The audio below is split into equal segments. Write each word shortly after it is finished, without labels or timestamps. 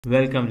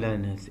Welcome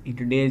learners. In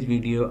today's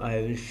video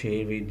I will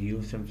share with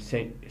you some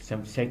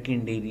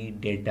secondary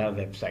data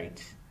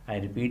websites. I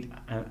repeat,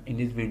 in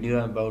this video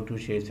I'm about to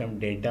share some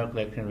data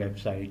collection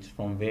websites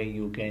from where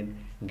you can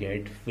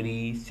get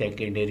free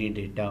secondary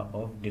data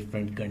of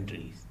different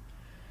countries.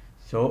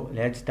 So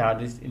let's start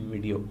this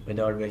video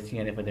without wasting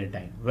any further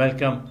time.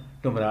 Welcome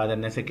to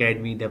Murad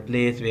Academy, the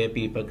place where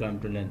people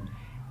come to learn.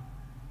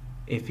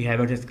 If you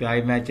haven't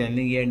subscribed my channel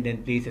yet,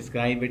 then please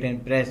subscribe it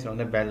and press on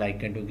the bell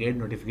icon to get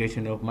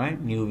notification of my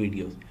new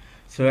videos.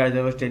 So as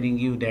I was telling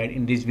you that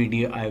in this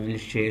video I will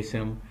share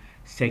some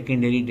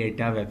secondary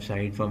data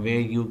website from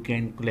where you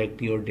can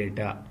collect your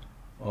data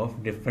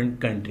of different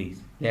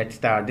countries. Let's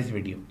start this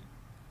video.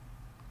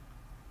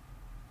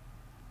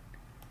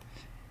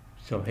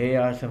 So here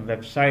are some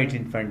websites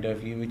in front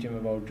of you which I'm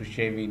about to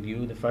share with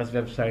you. The first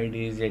website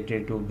is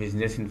related to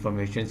business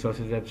information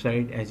sources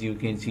website. As you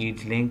can see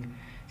its link.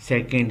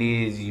 Second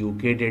is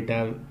UK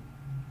data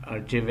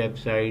archive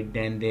website.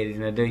 Then there is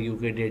another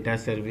UK data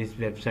service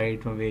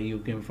website from where you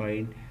can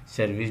find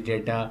service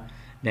data.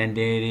 Then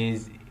there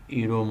is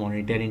Euro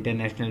Monitor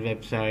International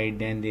website.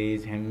 Then there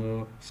is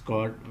Hemo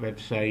Scott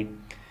website.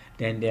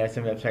 Then there are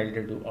some websites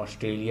related to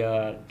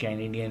Australia,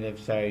 Canadian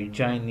website,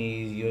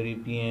 Chinese,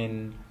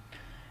 European.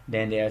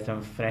 Then there are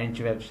some French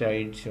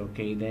websites,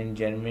 okay, then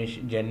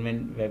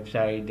German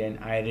website, then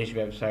Irish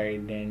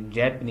website, then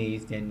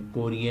Japanese, then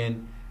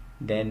Korean,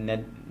 then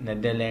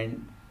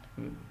Netherlands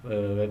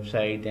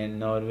website, then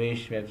Norway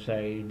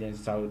website, then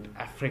South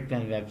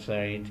African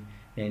website,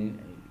 then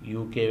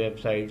UK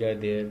websites are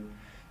there.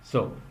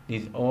 So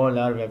these all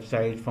are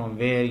websites from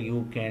where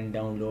you can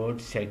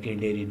download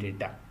secondary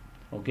data,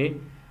 okay,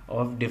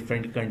 of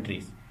different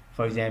countries.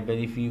 For example,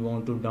 if you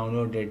want to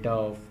download data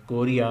of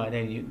Korea,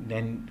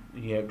 then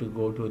you have to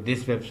go to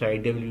this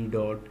website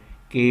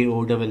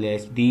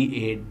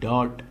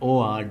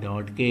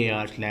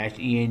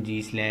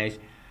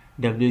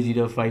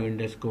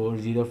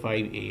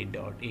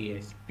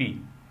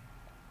www.koda.or.kr/eng/w05_058.asp,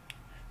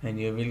 and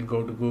you will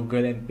go to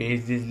Google and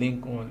paste this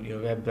link on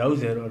your web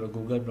browser or a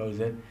Google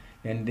browser.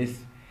 Then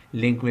this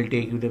link will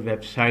take you to the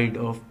website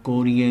of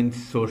Korean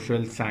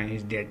Social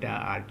Science Data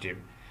Archive,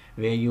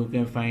 where you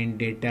can find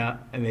data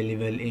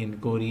available in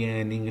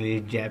Korean,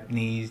 English,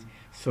 Japanese,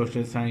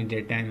 social science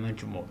data and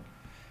much more.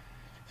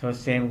 So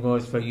same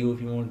goes for you.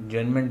 If you want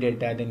German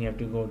data, then you have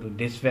to go to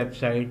this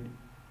website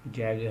which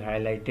I have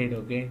highlighted,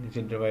 okay. This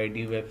will provide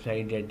you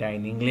website data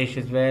in English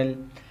as well.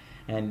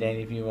 And then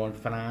if you want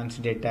France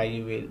data,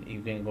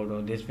 you can go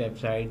to this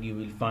website. You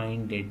will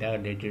find data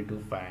related to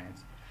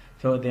France.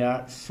 So there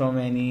are so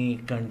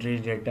many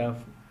countries data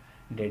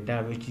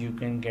which you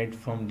can get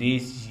from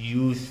these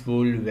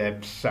useful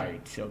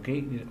websites,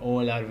 okay. These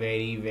all are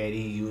very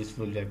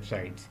useful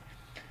websites,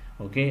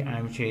 okay.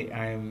 I'm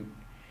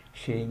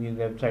sharing this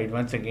website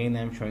once again.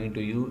 I'm showing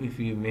to you if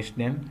you missed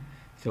them.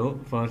 So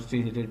first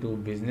is related to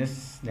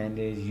business, then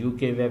there is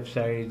UK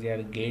websites, there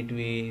are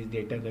gateways,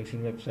 data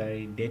collection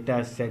website,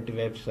 data set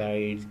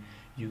websites.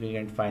 You can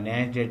get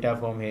finance data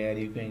from here.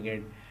 You can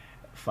get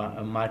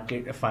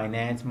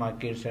finance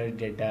market search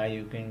data.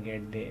 You can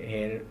get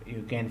here,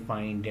 you can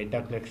find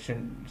data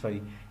collection,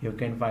 you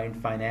can find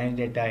finance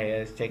data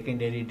here,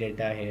 secondary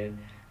data here.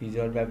 These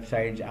all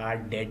websites are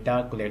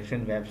data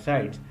collection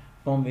websites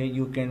from where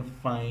you can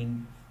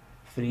find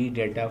free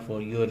data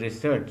for your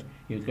research.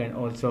 You can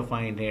also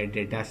find here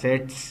data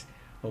sets,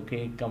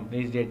 okay,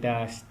 companies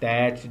data,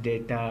 stats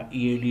data,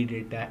 yearly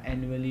data,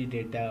 annually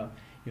data.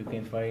 You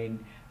can find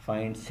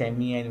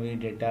semi-annual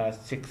data,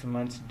 6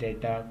 months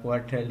data,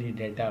 quarterly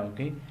data,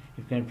 okay.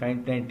 You can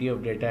find plenty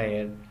of data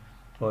here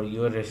for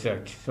your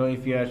research. So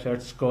if you are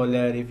research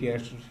scholar, if you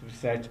are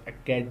research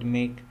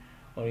academic,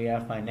 or you are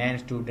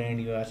finance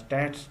student, you are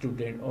stats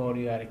student, or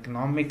you are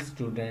economics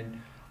student,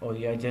 or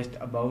you are just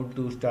about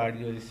to start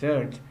your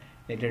research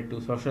related to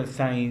social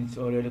science,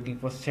 or you're looking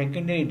for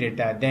secondary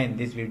data, then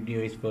this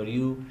video is for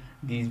you.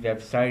 These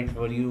websites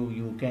for you.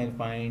 You can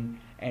find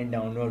and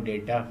download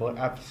data for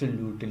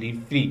absolutely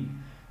free.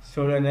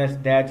 So learners,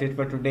 that's it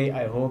for today.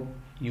 I hope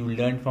you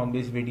learned from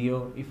this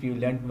video. If you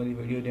learned from the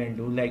video, then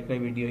do like my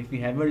video. If you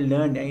haven't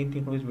learned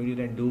anything from this video,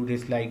 then do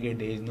dislike it.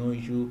 There is no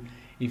issue.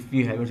 If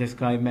you haven't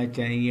subscribed my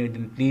channel yet,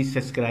 then please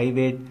subscribe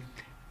it.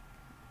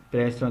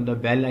 Press on the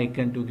bell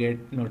icon to get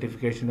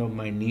notification of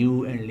my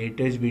new and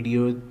latest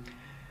videos.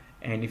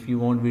 And if you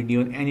want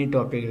video on any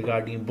topic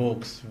regarding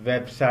books,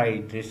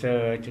 website,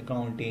 research,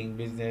 accounting,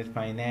 business,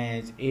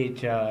 finance,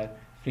 HR,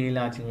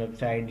 freelancing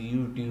website,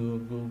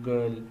 YouTube,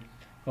 Google,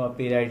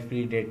 copyright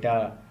free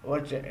data,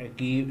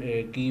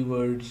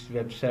 keywords,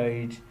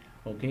 websites,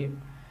 okay.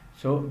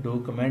 So do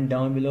comment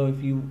down below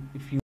if you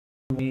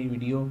want a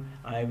video.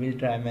 I will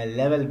try my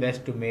level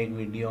best to make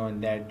video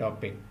on that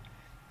topic.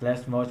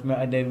 Plus watch my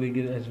other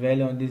videos as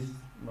well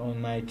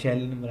on my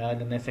channel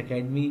Murad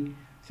Academy.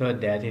 So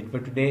that's it for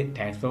today.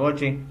 Thanks for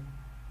watching.